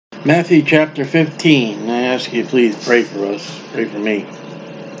Matthew chapter 15. I ask you please pray for us. Pray for me.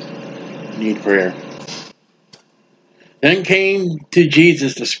 Need prayer. Then came to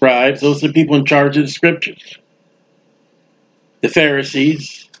Jesus the scribes, those are the people in charge of the scriptures. The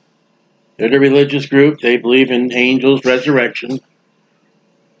Pharisees, they're the religious group. They believe in angels, resurrection,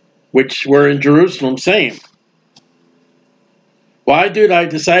 which were in Jerusalem, saying, "Why do thy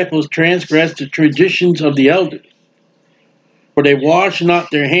disciples transgress the traditions of the elders? For they wash not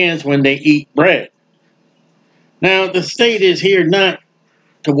their hands when they eat bread." Now, the state is here not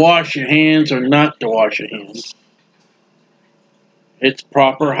to wash your hands or not to wash your hands. It's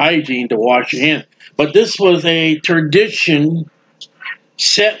proper hygiene to wash your hands. But this was a tradition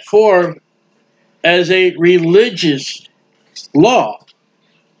set forth as a religious law,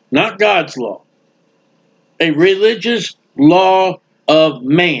 not God's law. A religious law of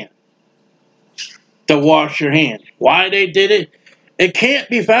man to wash your hands. Why they did it? It can't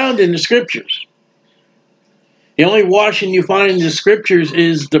be found in the scriptures. The only washing you find in the scriptures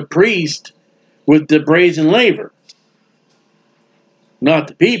is the priest with the brazen laver, not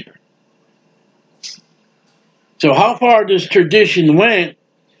the people. So how far this tradition went,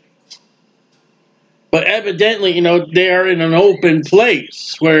 but evidently, they are in an open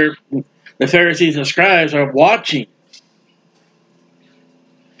place where the Pharisees and scribes are watching.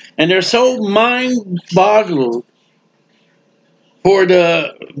 And they're so mind-boggled for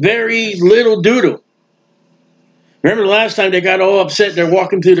the very little doodle. Remember the last time they got all upset, they're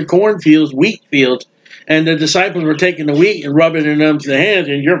walking through the cornfields, wheat fields, and the disciples were taking the wheat and rubbing it into their hands,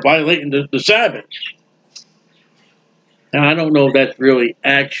 and you're violating the Sabbath. Now, I don't know if that's really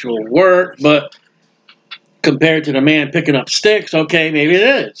actual work, but compared to the man picking up sticks, okay, maybe it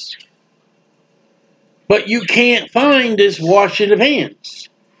is. But you can't find this washing of hands.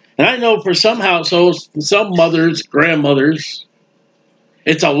 And I know for some households, some mothers, grandmothers,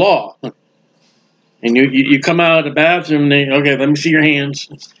 it's a law. And you come out of the bathroom, and okay, let me see your hands.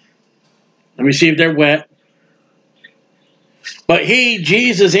 Let me see if they're wet. But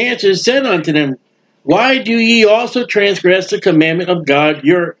Jesus answered, said unto them, "Why do ye also transgress the commandment of God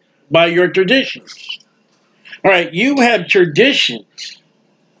by your traditions?" All right, you have traditions,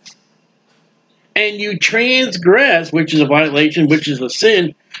 and you transgress, which is a violation, which is a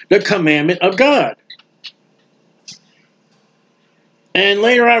sin, the commandment of God. And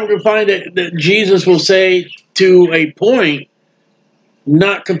later on, we're going to find that Jesus will say to a point,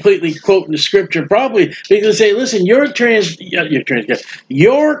 not completely quoting the scripture, probably, he's going to say, listen, your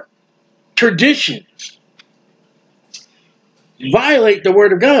traditions violate the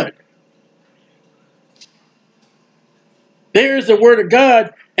word of God. There's the word of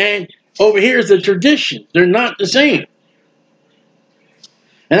God, and over here is the tradition. They're not the same.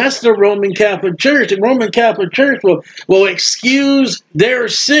 And that's the Roman Catholic Church. The Roman Catholic Church will excuse their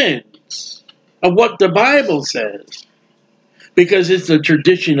sins of what the Bible says because it's the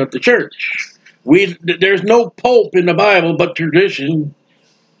tradition of the church. There's no pope in the Bible but tradition.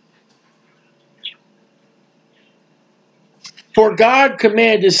 For God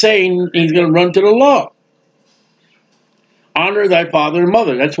commanded, saying, he's going to run to the law. Honor thy father and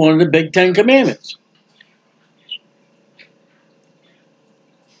mother. That's one of the big 10 commandments.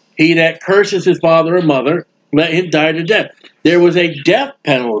 He that curses his father or mother, let him die to death. There was a death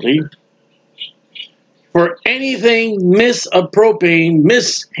penalty for anything misappropriating,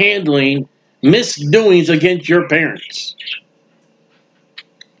 mishandling, misdoings against your parents.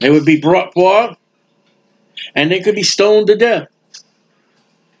 They would be brought forth, and they could be stoned to death.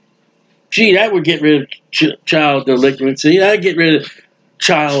 Gee, that would get rid of child delinquency. That would get rid of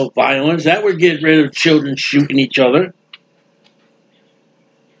child violence. That would get rid of children shooting each other.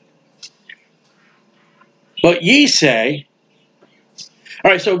 But ye say, all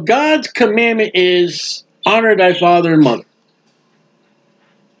right, so God's commandment is honor thy father and mother.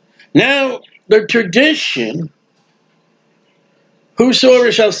 Now, the tradition,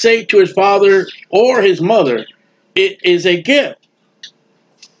 whosoever shall say to his father or his mother, it is a gift,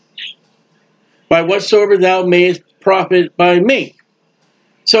 by whatsoever thou mayest profit by me.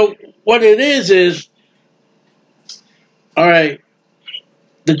 So what it is, all right,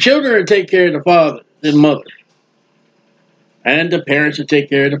 the children are to take care of the father and mother. And the parents to take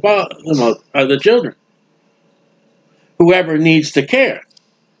care of the children. Whoever needs to care.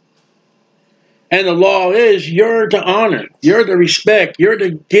 And the law is you're to honor, you're to respect, you're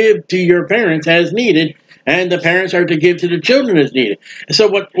to give to your parents as needed, and the parents are to give to the children as needed. And so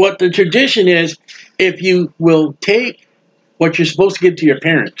what the tradition is, if you will take what you're supposed to give to your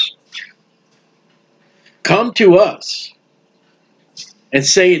parents, come to us and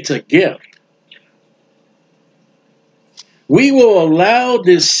say it's a gift. we will allow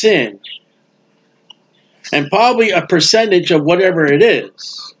this sin, and probably a percentage of whatever it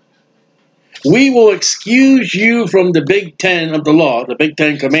is, we will excuse you from the Big Ten of the law, the Big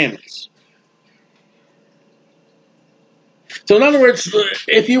Ten Commandments. So in other words,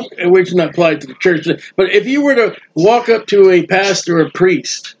 if you, which is not applied to the church, but if you were to walk up to a pastor or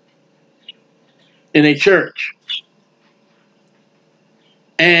priest in a church,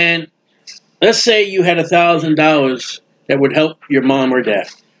 and let's say you had $1,000 that would help your mom or dad.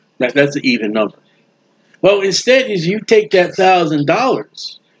 That's an even number. Well, instead, is you take that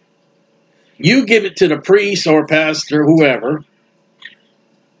 $1,000, you give it to the priest or pastor, whoever.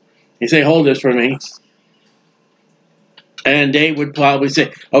 You say, hold this for me. And they would probably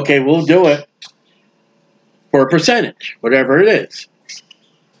say, okay, we'll do it for a percentage, whatever it is.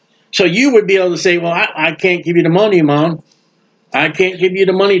 So you would be able to say, well, I can't give you the money, Mom. I can't give you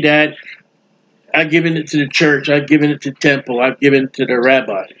the money, Dad. I've given it to the church. I've given it to the temple. I've given it to the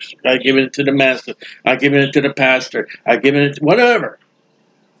rabbis. I've given it to the master. I've given it to the pastor. I've given it to whatever.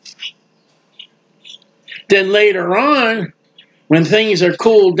 Then later on, when things are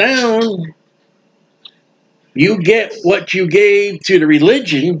cooled down, you get what you gave to the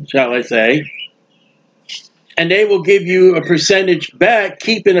religion, shall I say, and they will give you a percentage back,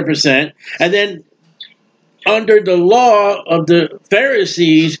 keeping a percent, and then under the law of the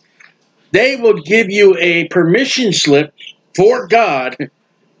Pharisees, they will give you a permission slip for God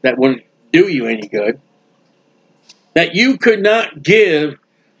that wouldn't do you any good, that you could not give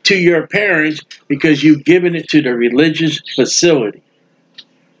to your parents because you've given it to the religious facility.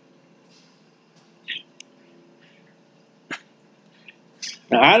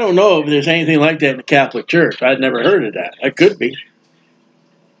 Now, I don't know if there's anything like that in the Catholic Church. I'd never heard of that. It could be.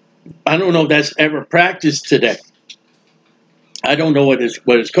 I don't know if that's ever practiced today. I don't know what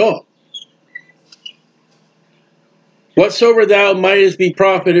it's called. Whatsoever thou mightest be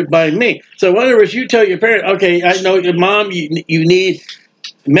profited by me. So in other words, you tell your parents, okay, I know your mom, you need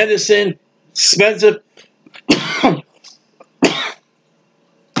medicine, expensive.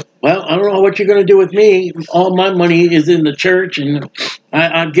 Well, I don't know what you're going to do with me. All my money is in the church, and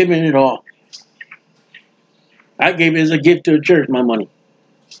I'm giving it all. I gave it as a gift to the church, my money.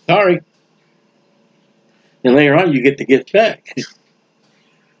 Sorry. And later on, you get the gift back.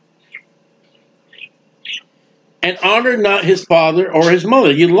 And honor not his father or his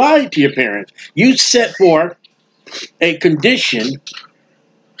mother. You lied to your parents. You set forth a condition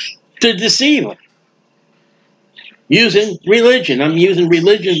to deceive them. Using religion. I'm using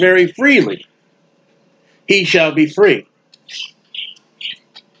religion very freely. He shall be free.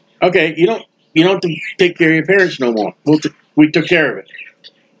 Okay, you don't have to take care of your parents no more. We took care of it.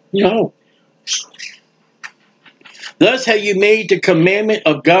 No. Thus have you made the commandment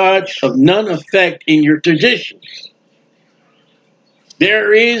of God of none effect in your traditions.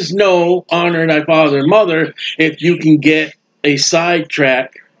 There is no honor thy father and mother if you can get a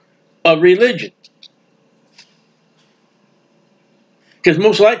sidetrack of religion. Because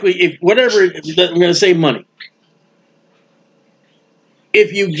most likely, if whatever, I'm going to say money.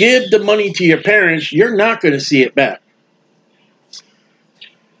 If you give the money to your parents, you're not going to see it back.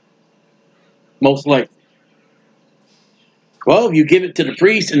 Most likely. Well, if you give it to the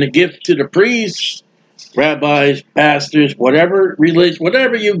priest and the gift to the priests, rabbis, pastors, whatever religion,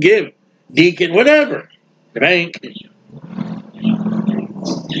 whatever you give, deacon, whatever, the bank.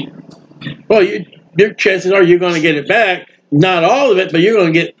 Well, your chances are you're going to get it back. Not all of it, but you're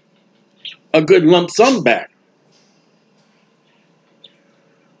going to get a good lump sum back.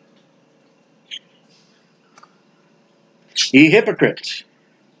 Ye hypocrites.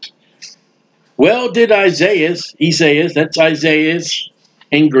 Well did Isaiah, that's Isaiah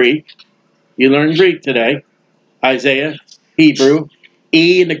in Greek. You learn Greek today. Isaiah, Hebrew.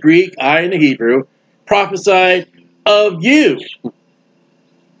 E in the Greek, I in the Hebrew. Prophesied of you.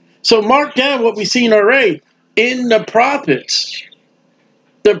 So mark down what we've seen already. In the prophets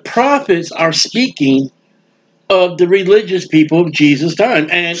are speaking of the religious people of Jesus' time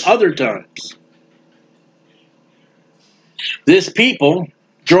and other times. This people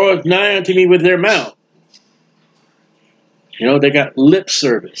draweth nigh unto me with their mouth. You know, they got lip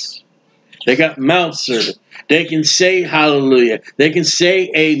service. They got mouth service. They can say hallelujah. They can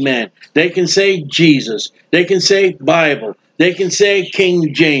say amen. They can say Jesus. They can say Bible. They can say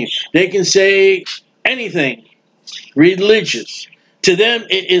King James. They can say anything religious. To them,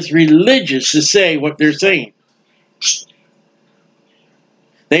 it is religious to say what they're saying.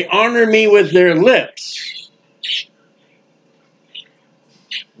 They honor me with their lips.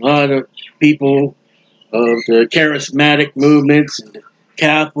 A lot of people of the charismatic movements and the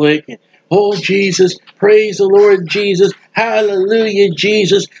Catholic, and oh Jesus, praise the Lord Jesus, hallelujah,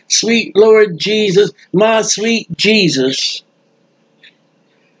 Jesus, sweet Lord Jesus, my sweet Jesus.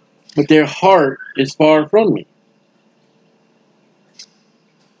 But their heart is far from me.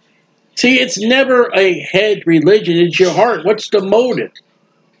 See, it's never a head religion, it's your heart. What's the motive?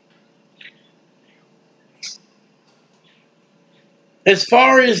 As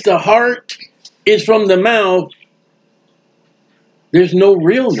far as the heart is from the mouth, there's no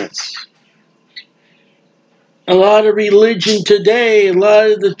realness. A lot of religion today, a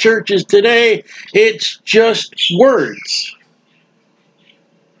lot of the churches today, it's just words.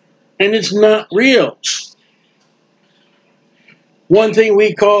 And it's not real. One thing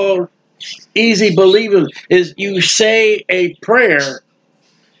we call easy believers is you say a prayer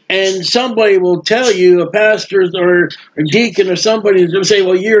and somebody will tell you, a pastor or a deacon or somebody will say,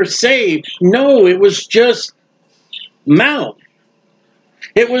 well, you're saved. No, it was just mouth.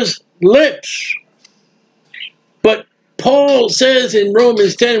 It was lips. But Paul says in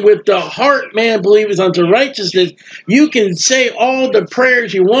Romans 10, with the heart man believes unto righteousness. You can say all the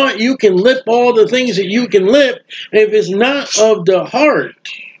prayers you want. You can lip all the things that you can lip. If it's not of the heart.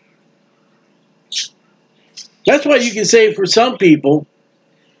 That's why you can say for some people,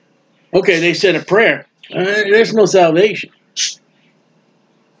 okay, they said a prayer. There's no salvation.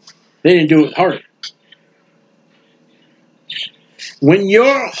 They didn't do it with heart. When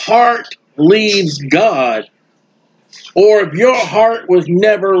your heart leaves God, or if your heart was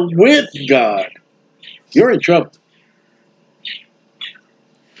never with God, you're in trouble.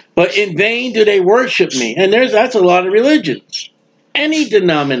 But in vain do they worship me. And that's a lot of religions. Any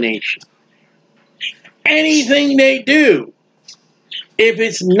denomination. Anything they do. If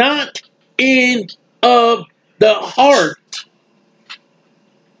it's not in of the heart.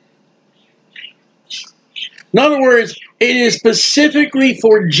 In other words, it is specifically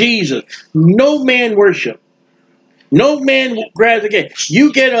for Jesus. No man worship. No man grabs a gift.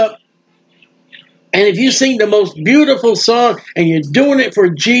 You get up, and if you sing the most beautiful song, and you're doing it for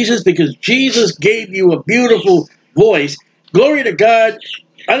Jesus because Jesus gave you a beautiful voice, glory to God.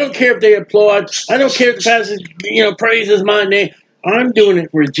 I don't care if they applaud. I don't care if the pastor, praises my name. I'm doing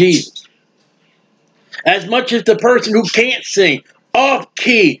it for Jesus. As much as the person who can't sing, off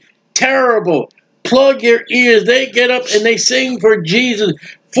key, terrible, plug your ears, they get up and they sing for Jesus,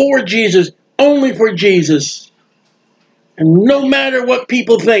 only for Jesus. And no matter what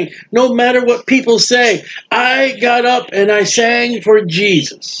people think, no matter what people say, I got up and I sang for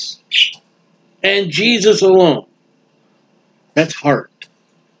Jesus. And Jesus alone. That's heart.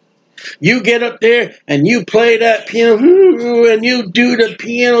 You get up there and you play that piano, and you do the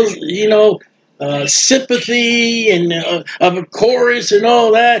piano, sympathy and of a chorus and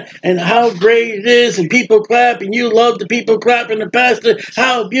all that, and how great it is, and people clap, and you love the people clapping, the pastor,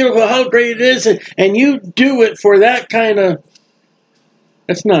 how beautiful, how great it is, and you do it for that kind of,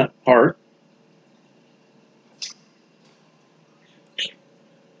 that's not heart.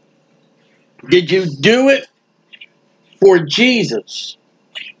 Did you do it for Jesus?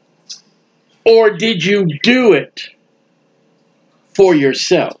 Or did you do it for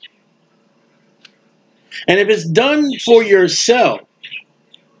yourself? And if it's done for yourself,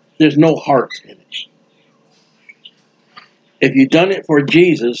 there's no heart in it. If you've done it for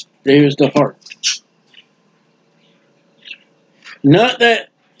Jesus, there's the heart. Not that,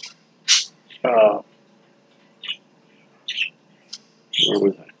 where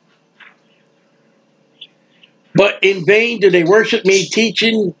was I? But in vain do they worship me,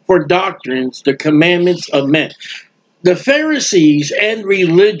 teaching for doctrines the commandments of men. The Pharisees and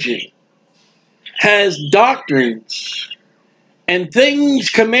religion has doctrines and things,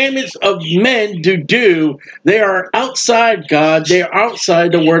 commandments of men to do. They are outside God. They are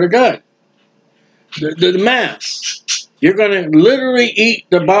outside the Word of God. The Mass. You're going to literally eat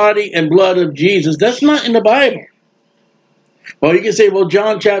the body and blood of Jesus. That's not in the Bible. Well, you can say, well,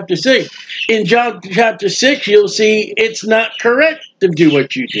 John chapter 6. In John chapter 6, you'll see it's not correct to do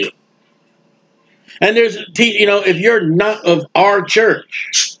what you do. And there's, if you're not of our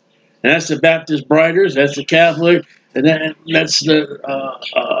church, and that's the Baptist Briders, that's the Catholic, and that's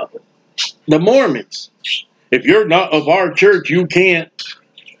the Mormons. If you're not of our church, you can't,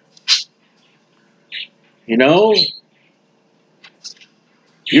 you're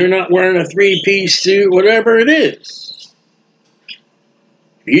not wearing a three-piece suit, whatever it is.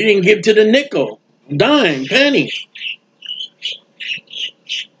 You didn't give to the nickel, dime, penny.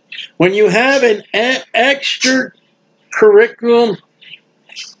 When you have an extra curriculum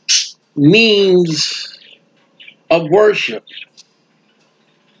means of worship,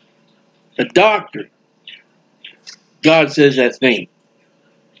 a doctrine, God says that's vain.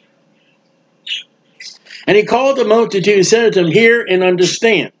 And he called the multitude and said to them, hear and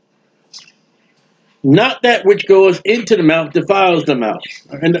understand. Not that which goes into the mouth defiles the mouth.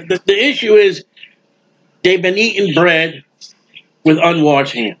 And the issue is they've been eating bread with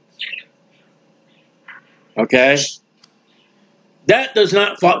unwashed hands. Okay? That does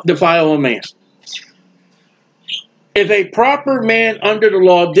not defile a man. If a proper man under the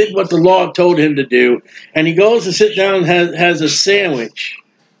law did what the law told him to do, and he goes to sit down and has a sandwich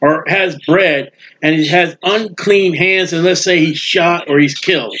or has bread, and he has unclean hands, and let's say he's shot or he's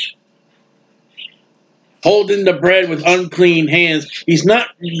killed, holding the bread with unclean hands, he's not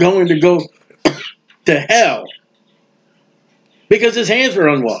going to go to hell because his hands were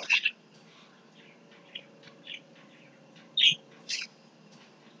unwashed.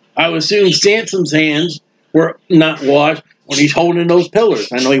 I would assume Samson's hands were not washed when he's holding those pillars.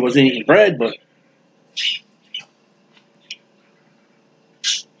 I know he wasn't eating bread, but...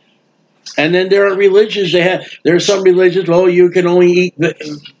 And then there are religions, there are some religions, oh, you can only eat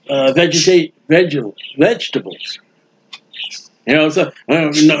vegetables. You know, so,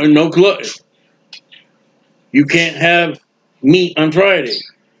 no gluten. You can't have meat on Friday.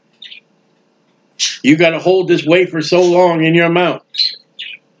 You got to hold this wafer so long in your mouth.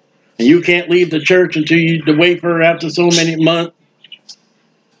 And you can't leave the church until you eat the wafer after so many months.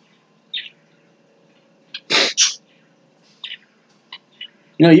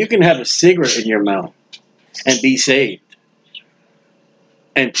 You know, you can have a cigarette in your mouth and be saved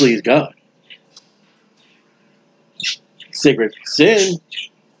and please God. Cigarette sin.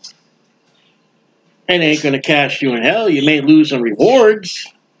 It ain't going to cast you in hell. You may lose some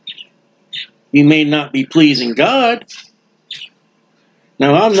rewards. You may not be pleasing God.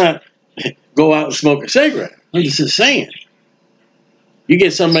 Now, I'm not go out and smoke a cigarette. I'm just saying. You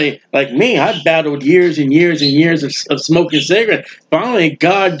get somebody like me, I've battled years and years and years of smoking cigarettes. Finally,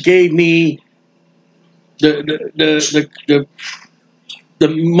 God gave me the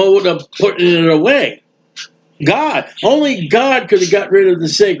mode of putting it away. God. Only God could have got rid of the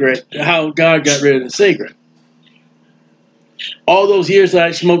cigarette, how God got rid of the cigarette. All those years that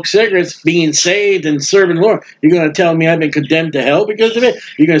I smoked cigarettes, being saved and serving the Lord, you're going to tell me I've been condemned to hell because of it?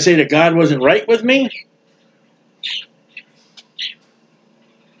 You're going to say that God wasn't right with me?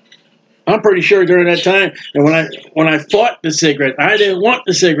 I'm pretty sure during that time that when I fought the cigarette, I didn't want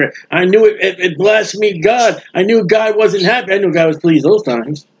the cigarette. I knew it blasphemed God. I knew God wasn't happy. I knew God was pleased those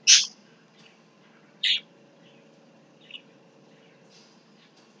times.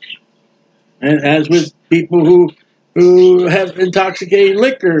 And as with people who have intoxicating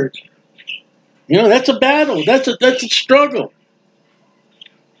liquor, you know, that's a battle. That's a struggle.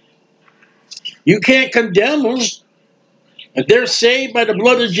 You can't condemn them. If they're saved by the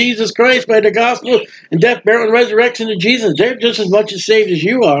blood of Jesus Christ, by the gospel and death, burial, and resurrection of Jesus, they're just as much as saved as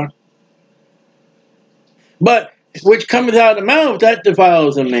you are. But which cometh out of the mouth, that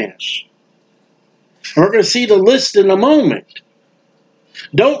defiles a man. And we're going to see the list in a moment.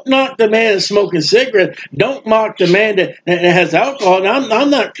 Don't knock the man that's smoking cigarettes. Don't mock the man that has alcohol. Now, I'm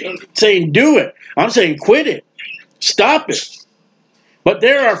not saying do it. I'm saying quit it. Stop it. But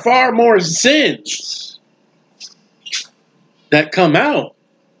there are far more sins that come out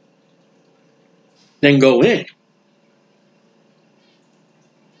than go in.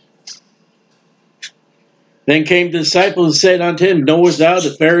 Then came the disciples and said unto him, knowest thou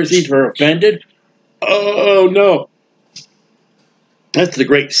the Pharisees were offended? Oh, no. That's the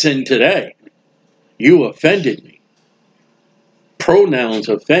great sin today. You offended me. Pronouns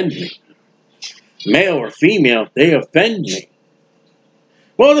offend me. Male or female, they offend me.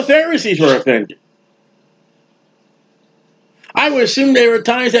 Well, the Pharisees were offended. I would assume there were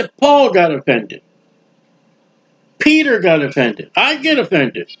times that Paul got offended. Peter got offended. I get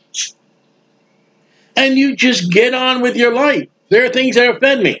offended. And you just get on with your life. There are things that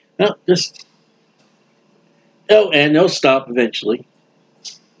offend me. No, and they'll stop eventually.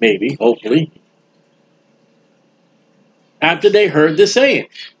 Maybe, hopefully. After they heard the saying.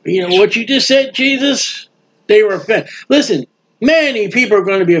 You know what you just said, Jesus? They were offended. Listen, many people are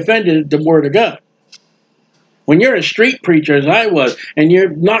going to be offended at the word of God. When you're a street preacher, as I was, and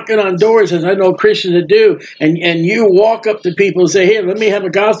you're knocking on doors, as I know Christians that do, and you walk up to people and say, here, let me have a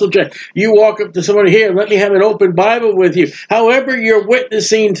gospel tract. You walk up to somebody, here, let me have an open Bible with you. However you're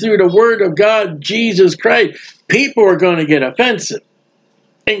witnessing through the word of God, Jesus Christ, people are going to get offensive,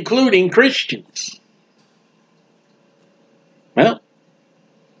 including Christians. Well,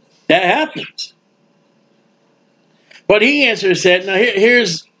 that happens. But he answered and said, now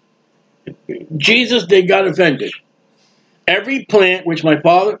here's Jesus, they got offended. Every plant which my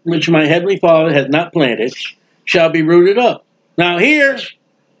heavenly Father has not planted shall be rooted up. Now here,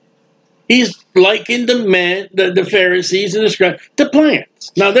 he's likened the Pharisees and the Scribes to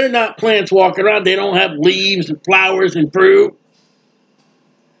plants. Now, they're not plants walking around. They don't have leaves and flowers and fruit.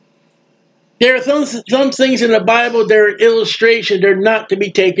 There are some things in the Bible, they're illustration. They're not to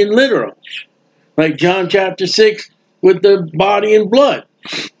be taken literal. Like John chapter 6 with the body and blood.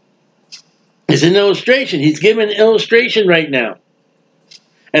 It's an illustration. He's giving an illustration right now.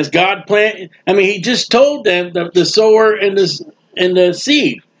 As God planted, he just told them the sower and the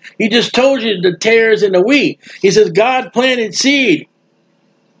seed. He just told you the tares and the wheat. He says God planted seed.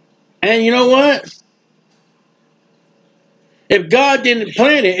 And you know what? If God didn't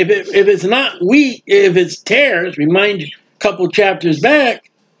plant it, if it's not wheat, if it's tares, remind you a couple chapters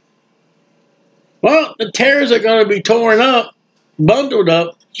back, well, the tares are going to be torn up, bundled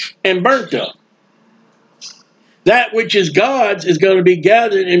up, and burnt up. That which is God's is going to be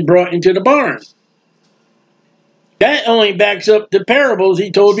gathered and brought into the barn. That only backs up the parables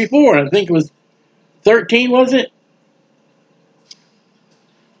he told before. I think it was 13, was it?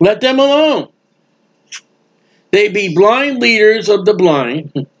 Let them alone. They be blind leaders of the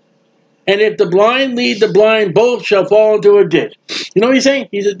blind. And if the blind lead the blind, both shall fall into a ditch. You know what he's saying?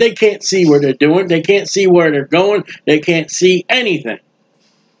 He said they can't see what they're doing. They can't see where they're going. They can't see anything.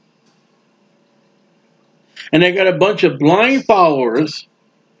 And they got a bunch of blind followers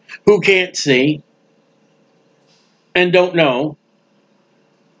who can't see and don't know.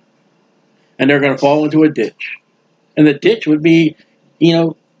 And they're going to fall into a ditch. And the ditch would be,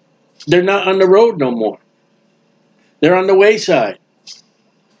 they're not on the road no more. They're on the wayside.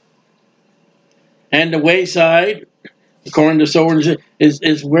 And the wayside, according to Sower,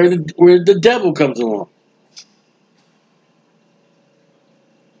 is where the devil comes along.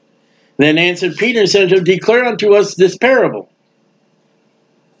 Then answered Peter and said to him, declare unto us this parable.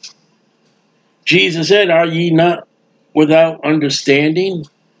 Jesus said, are ye not without understanding?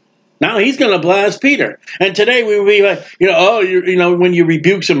 Now he's going to blast Peter. And today we will be like, when you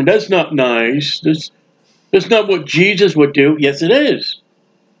rebuke someone, that's not nice. That's not what Jesus would do. Yes, it is.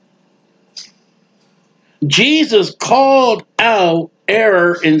 Jesus called out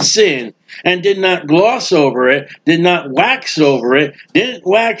error and sin and did not gloss over it, did not wax over it, didn't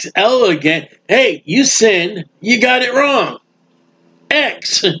wax elegant. Hey, you sinned. You got it wrong.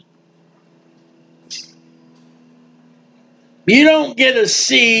 X. You don't get a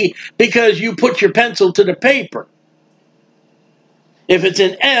C because you put your pencil to the paper. If it's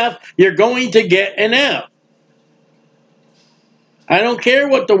an F, you're going to get an F. I don't care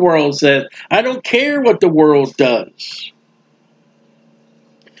what the world says. I don't care what the world does.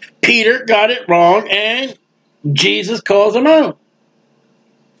 Peter got it wrong, and Jesus calls him out.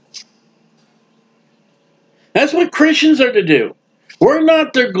 That's what Christians are to do. We're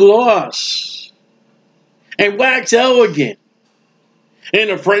not to gloss and wax elegant. In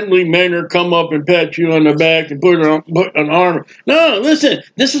a friendly manner, come up and pat you on the back and put an arm. No, listen.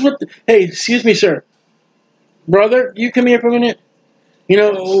 This is what. Hey, excuse me, sir. Brother, you come here for a minute. You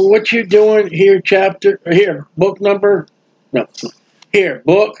know what you're doing here, book number. No. Here,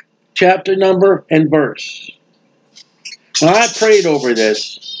 book, chapter number, and verse. Now, I prayed over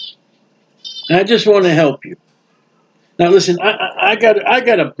this. And I just want to help you. Now, listen, I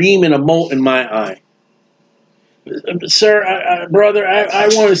got a beam and a mote in my eye. Sir, brother, I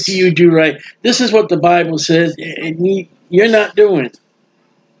want to see you do right. This is what the Bible says, and you're not doing it.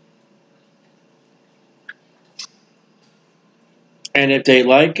 And if they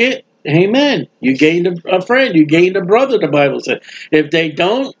like it, amen. You gained a friend. You gained a brother, the Bible says. If they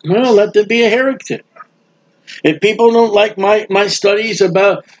don't, well, let them be a heretic. If people don't like my studies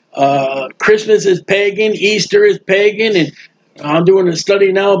about Christmas is pagan, Easter is pagan, and I'm doing a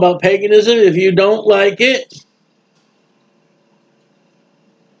study now about paganism. If you don't like it,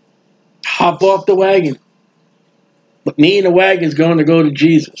 hop off the wagon. But me and the wagon's going to go to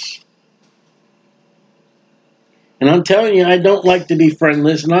Jesus. And I'm telling you, I don't like to be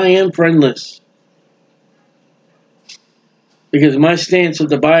friendless, and I am friendless. Because my stance with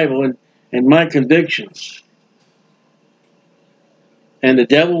the Bible and my convictions. And the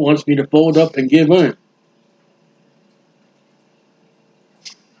devil wants me to fold up and give in.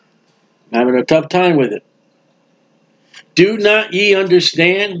 I'm having a tough time with it. Do not ye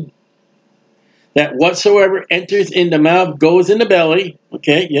understand that whatsoever enters in the mouth goes in the belly?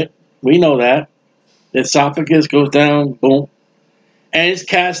 Okay, yep, we know that. The esophagus goes down, boom. And it's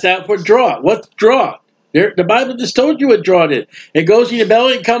cast out for draught. What's draught? The Bible just told you what draught is. It goes in your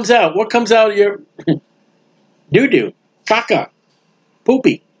belly and comes out. What comes out of your doo-doo? Caca.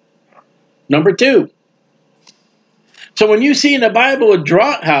 Poopy. Number 2. So when you see in the Bible a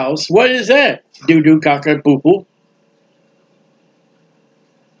draught house, what is that? Doo-doo, caca, poo-poo.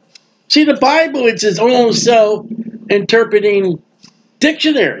 See, the Bible, it's its own self-interpreting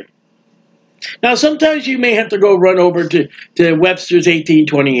dictionary. Now, sometimes you may have to go run over to Webster's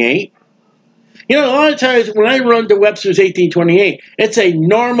 1828. You know, a lot of times when I run to Webster's 1828, it's a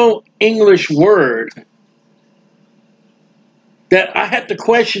normal English word that I have to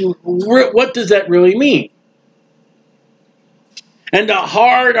question, what does that really mean? And the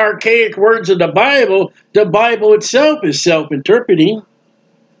hard, archaic words of the Bible itself is self-interpreting.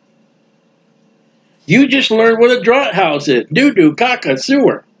 You just learned what a draught house is. Doo-doo, caca,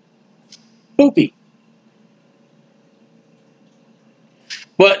 sewer, poopy.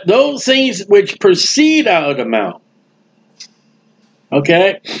 But those things which proceed out of the mouth,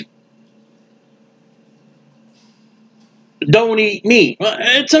 okay? Don't eat meat. Well,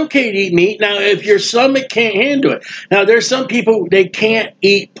 it's okay to eat meat. Now, if your stomach can't handle it. Now, there's some people, they can't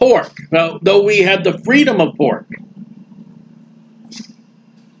eat pork. Well, though we have the freedom of pork.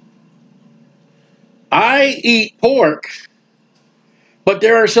 I eat pork, but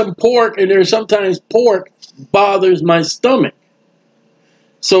there are some pork, and there's sometimes pork bothers my stomach.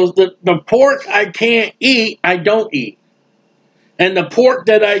 So the pork I can't eat, I don't eat. And the pork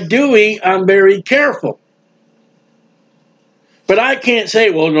that I do eat, I'm very careful. But I can't say,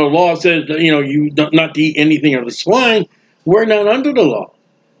 well, the law says, you know, you don't, not to eat anything of the swine. We're not under the law.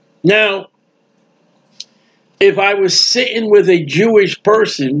 Now, if I was sitting with a Jewish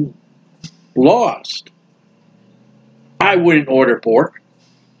person lost, I wouldn't order pork.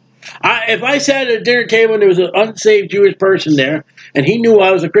 If I sat at a dinner table and there was an unsaved Jewish person there, and he knew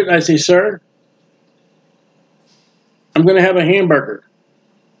I was a Christian, I'd say, sir, I'm going to have a hamburger.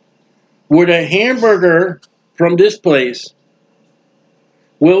 Would a hamburger from this place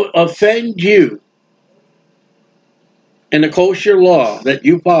will offend you in the kosher law that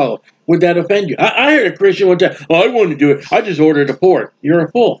you follow? Would that offend you? I heard a Christian one time, oh, I want to do it. I just ordered a pork. You're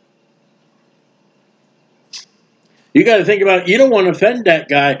a fool. You got to think about it. You don't want to offend that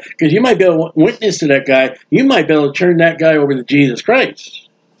guy because you might be able to witness to that guy. You might be able to turn that guy over to Jesus Christ.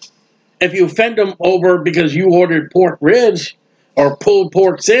 If you offend him over because you ordered pork ribs or pulled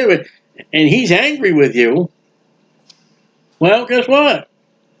pork sandwich and he's angry with you, well, guess what?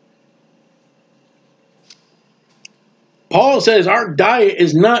 Paul says our diet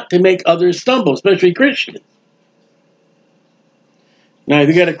is not to make others stumble, especially Christians. Now, if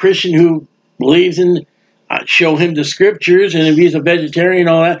you got a Christian who believes in, I show him the scriptures, and if he's a vegetarian and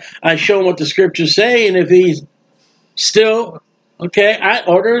all that, I show him what the scriptures say, and if he's still, okay, I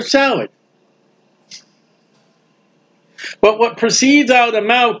order a salad. But what proceeds out of the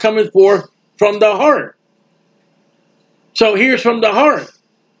mouth cometh forth from the heart. So here's from the heart.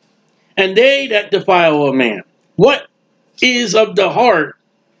 And they that defile a man. What is of the heart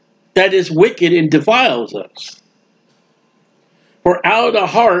that is wicked and defiles us? For out of the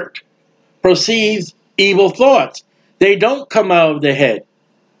heart proceeds evil thoughts. They don't come out of the head.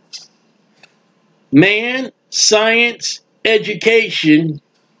 Man, science, education,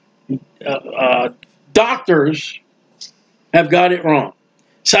 doctors have got it wrong.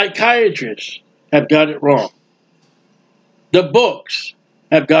 Psychiatrists have got it wrong. The books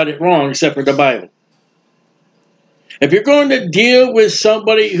have got it wrong, except for the Bible. If you're going to deal with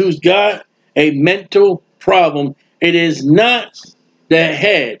somebody who's got a mental problem, it is not the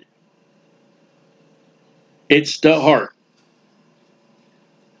head. It's the heart.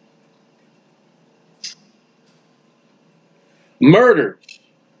 Murders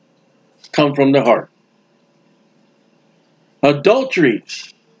come from the heart.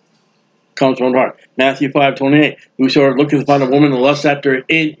 Adulteries comes from the heart. Matthew 5:28. Whosoever looketh upon a woman and lusts after her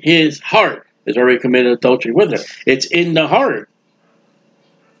in his heart has already committed adultery with her. It's in the heart.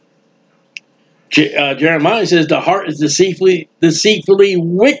 Jeremiah says the heart is deceitfully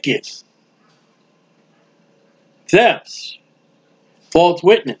wicked. Thefts, false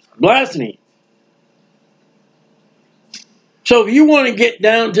witness, blasphemy. So if you want to get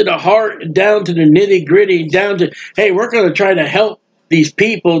down to the heart, down to the nitty gritty, down to, hey, we're going to try to help these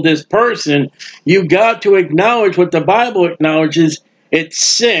people, this person, you got to acknowledge what the Bible acknowledges. It's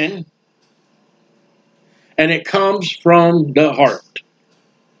sin, and it comes from the heart.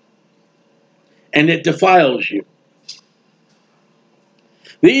 And it defiles you.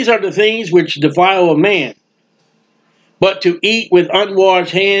 These are the things which defile a man. But to eat with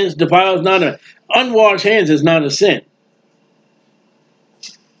unwashed hands defiles not a... Unwashed hands is not a sin.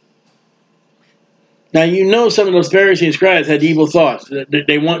 Now, you know some of those Pharisees and Scribes had evil thoughts.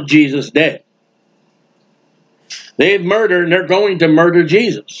 They want Jesus dead. They have murdered, and they're going to murder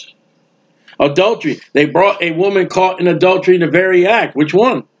Jesus. Adultery. They brought a woman caught in adultery in the very act. Which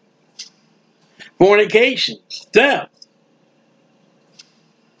one? Fornication. Theft.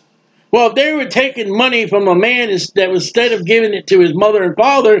 Well, if they were taking money from a man that was, instead of giving it to his mother and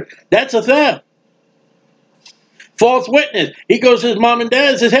father, that's a theft. False witness. He goes to his mom and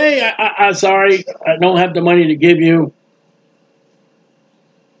dad and says, hey, I'm sorry, I don't have the money to give you.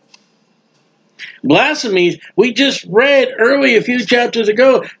 Blasphemies, we just read early a few chapters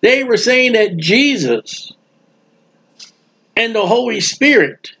ago, they were saying that Jesus and the Holy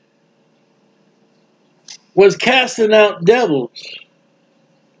Spirit was casting out devils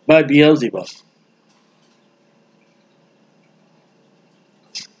by Beelzebub.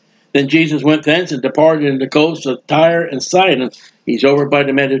 Then Jesus went thence and departed into the coast of Tyre and Sidon. He's over by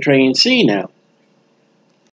the Mediterranean Sea now.